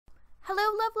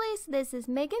Hello lovelies, this is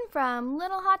Megan from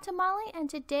Little Hot Tamale, and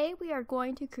today we are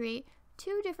going to create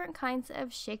two different kinds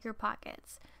of shaker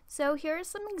pockets. So here are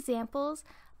some examples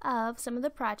of some of the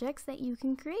projects that you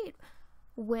can create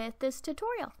with this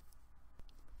tutorial.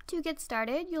 To get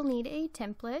started, you'll need a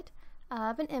template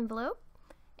of an envelope,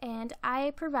 and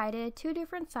I provided two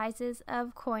different sizes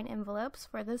of coin envelopes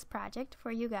for this project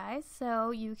for you guys,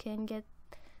 so you can get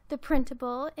the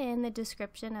printable in the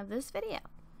description of this video.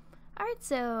 Alright,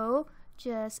 so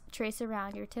just trace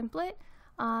around your template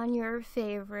on your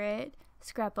favorite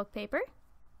scrapbook paper,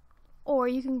 or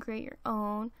you can create your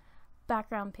own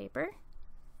background paper,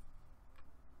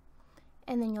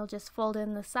 and then you'll just fold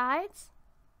in the sides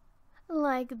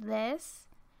like this,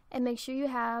 and make sure you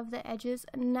have the edges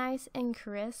nice and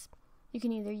crisp. You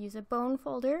can either use a bone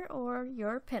folder or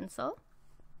your pencil.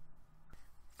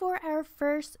 For our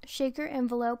first shaker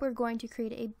envelope, we're going to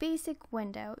create a basic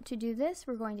window. To do this,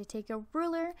 we're going to take a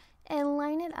ruler and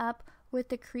line it up with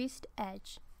the creased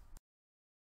edge.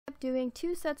 I kept doing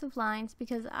two sets of lines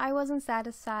because I wasn't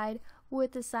satisfied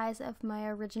with the size of my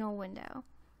original window.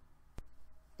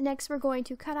 Next, we're going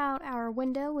to cut out our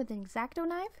window with an X-Acto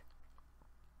knife.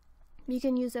 You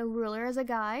can use a ruler as a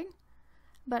guide,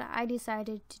 but I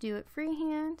decided to do it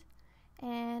freehand,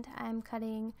 and I'm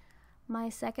cutting my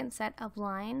second set of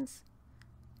lines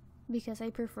because I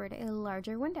preferred a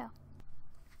larger window.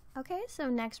 Okay, so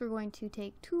next we're going to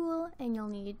take tulle, and you'll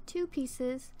need two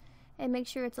pieces, and make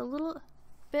sure it's a little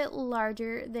bit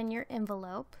larger than your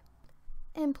envelope,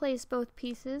 and place both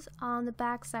pieces on the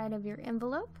back side of your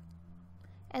envelope,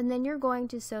 and then you're going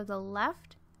to sew the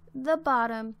left, the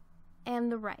bottom, and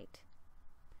the right.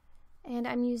 And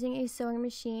I'm using a sewing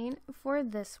machine for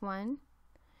this one,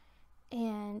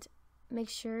 and make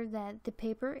sure that the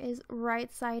paper is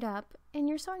right side up in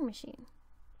your sewing machine.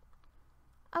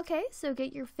 Okay, so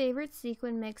get your favorite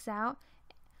sequin mix out.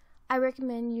 I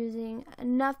recommend using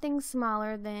nothing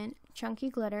smaller than chunky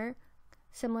glitter,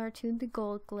 similar to the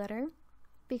gold glitter,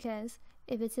 because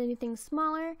if it's anything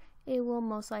smaller, it will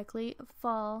most likely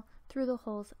fall through the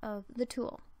holes of the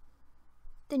tulle.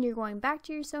 Then you're going back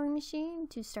to your sewing machine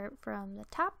to start from the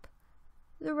top,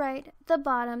 the right, the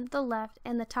bottom, the left,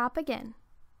 and the top again.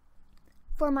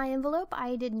 For my envelope,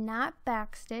 I did not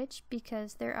backstitch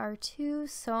because there are two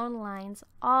sewn lines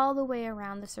all the way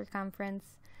around the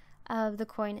circumference of the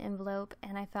coin envelope,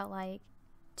 and I felt like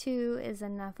two is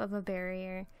enough of a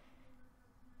barrier.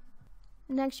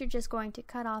 Next, you're just going to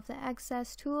cut off the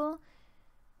excess tulle,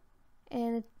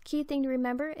 and the key thing to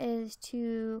remember is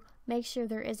to make sure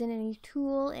there isn't any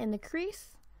tulle in the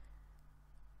crease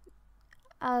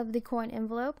of the coin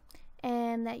envelope,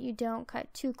 and that you don't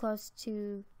cut too close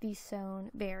to the sewn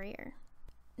barrier.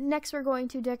 Next, we're going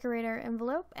to decorate our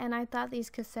envelope, and I thought these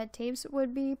cassette tapes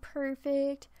would be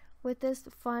perfect with this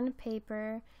fun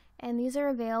paper, and these are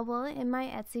available in my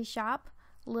Etsy shop,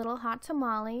 Little Hot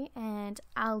Tamale, and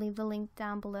I'll leave the link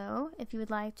down below if you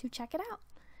would like to check it out.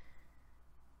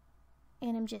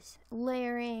 And I'm just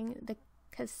layering the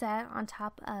cassette on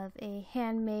top of a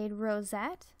handmade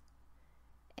rosette.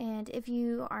 And if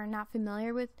you are not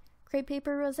familiar with crepe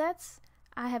paper rosettes,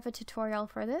 I have a tutorial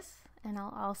for this, and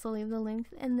I'll also leave the link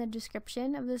in the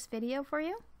description of this video for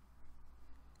you.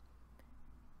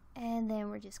 And then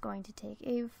we're just going to take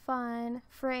a fun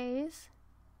phrase,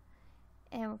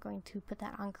 and we're going to put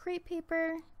that on crepe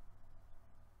paper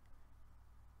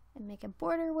and make a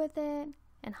border with it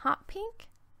in hot pink.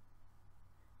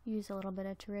 Use a little bit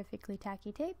of terrifically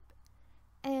tacky tape,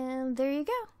 and there you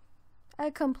go,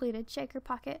 a completed shaker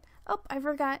pocket. Oh, I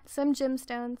forgot some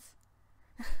gemstones.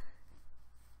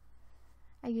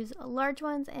 I use large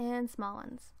ones and small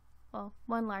ones. Well,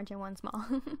 one large and one small.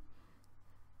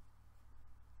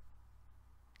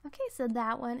 Okay, so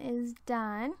that one is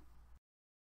done.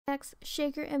 Next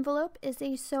shaker envelope is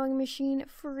a sewing machine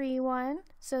free one,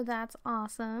 so that's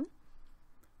awesome.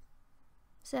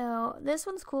 So this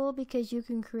one's cool because you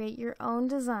can create your own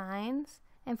designs,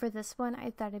 and for this one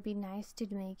I thought it'd be nice to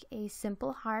make a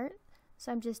simple heart.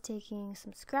 So I'm just taking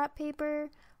some scrap paper,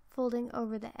 folding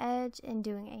over the edge, and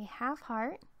doing a half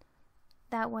heart.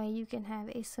 That way you can have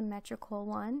a symmetrical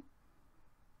one.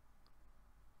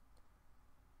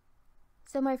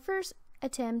 So my first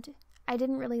attempt, I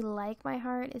didn't really like my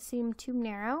heart. It seemed too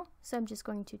narrow, so I'm just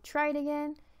going to try it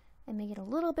again and make it a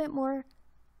little bit more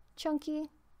chunky.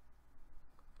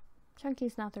 Chunky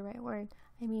is not the right word.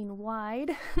 I mean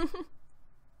wide.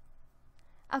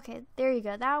 Okay, there you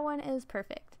go. That one is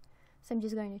perfect. So I'm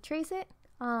just going to trace it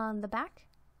on the back.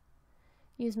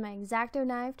 Use my X-Acto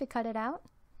knife to cut it out.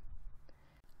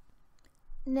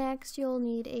 Next, you'll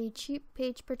need a cheap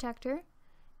page protector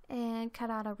and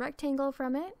cut out a rectangle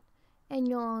from it and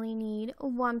you'll only need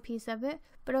one piece of it,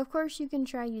 but of course you can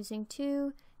try using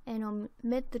two and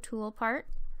omit the tulle part.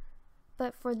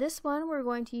 But for this one, we're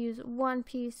going to use one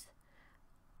piece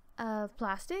of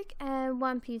plastic and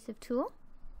one piece of tulle.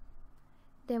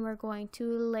 Then we're going to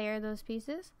layer those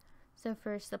pieces. So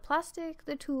first the plastic,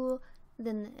 the tulle,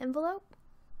 then the envelope.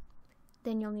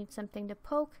 Then you'll need something to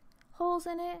poke holes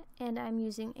in it, and I'm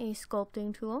using a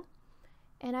sculpting tool.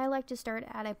 And I like to start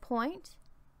at a point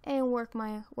and work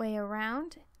my way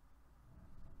around.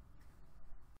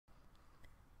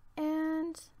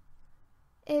 And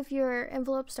if your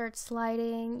envelope starts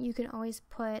sliding, you can always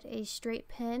put a straight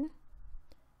pin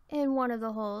in one of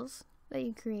the holes that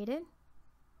you created.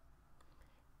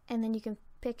 And then you can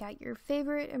pick out your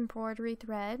favorite embroidery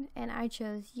thread, and I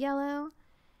chose yellow,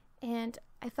 and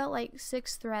I felt like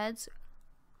 6 threads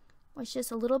was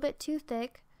just a little bit too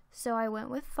thick, so I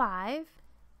went with 5.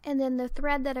 And then the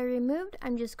thread that I removed,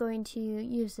 I'm just going to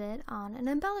use it on an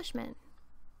embellishment.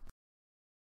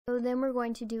 So then we're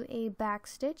going to do a back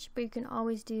stitch, but you can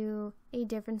always do a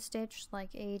different stitch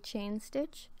like a chain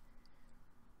stitch.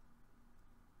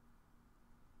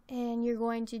 And you're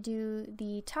going to do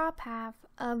the top half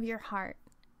of your heart.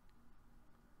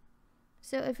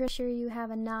 So if you're sure you have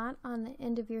a knot on the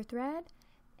end of your thread,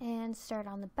 and start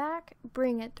on the back,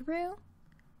 bring it through,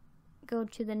 go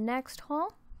to the next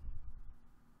hole,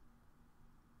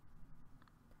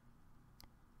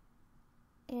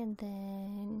 and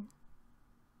then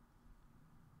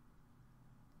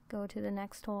go to the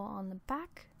next hole on the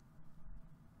back,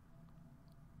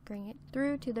 bring it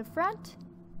through to the front,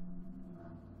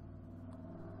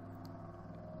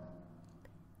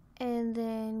 and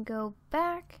then go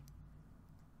back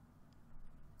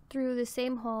through the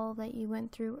same hole that you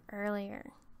went through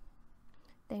earlier.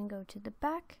 Then go to the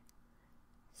back,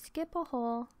 skip a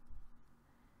hole,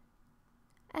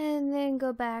 and then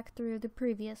go back through the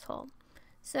previous hole.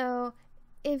 So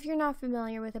if you're not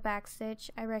familiar with a back stitch,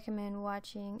 I recommend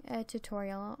watching a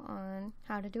tutorial on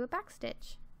how to do a back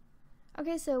stitch.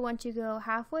 Okay, so once you go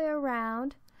halfway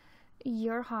around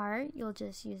your heart, you'll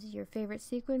just use your favorite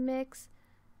sequin mix,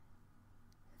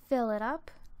 fill it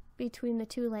up between the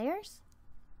 2 layers,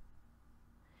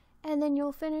 and then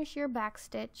you'll finish your back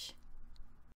stitch.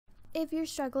 If you're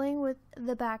struggling with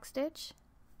the back stitch,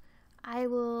 I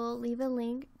will leave a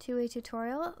link to a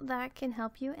tutorial that can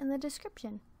help you in the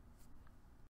description.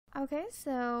 Okay,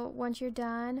 so once you're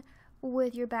done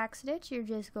with your back stitch, you're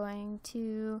just going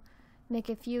to make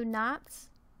a few knots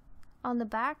on the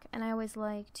back, and I always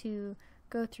like to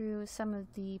go through some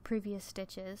of the previous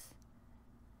stitches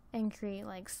and create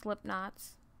like slip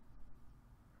knots.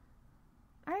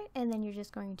 Alright, and then you're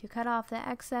just going to cut off the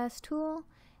excess tulle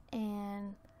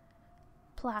and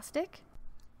plastic,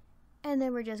 and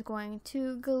then we're just going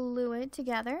to glue it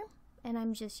together, and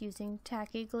I'm just using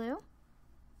tacky glue.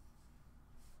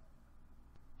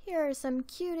 Here are some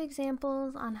cute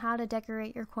examples on how to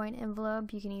decorate your coin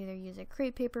envelope. You can either use a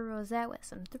crepe paper rosette with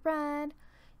some thread.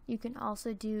 You can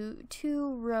also do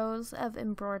 2 rows of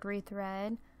embroidery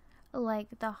thread, like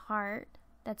the heart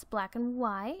that's black and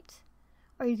white.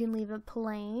 Or you can leave it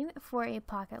plain for a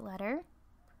pocket letter.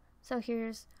 So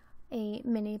here's a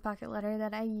mini pocket letter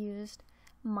that I used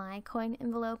my coin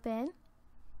envelope in.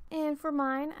 And for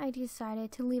mine, I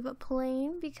decided to leave it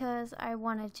plain because I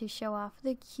wanted to show off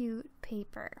the cute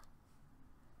paper.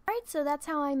 Alright, so that's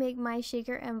how I make my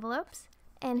shaker envelopes.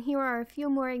 And here are a few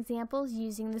more examples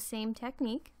using the same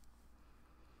technique.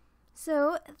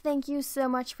 So thank you so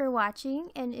much for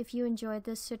watching, and if you enjoyed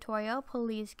this tutorial,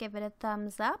 please give it a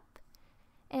thumbs up.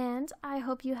 And I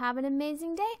hope you have an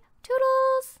amazing day.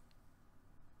 Toodles!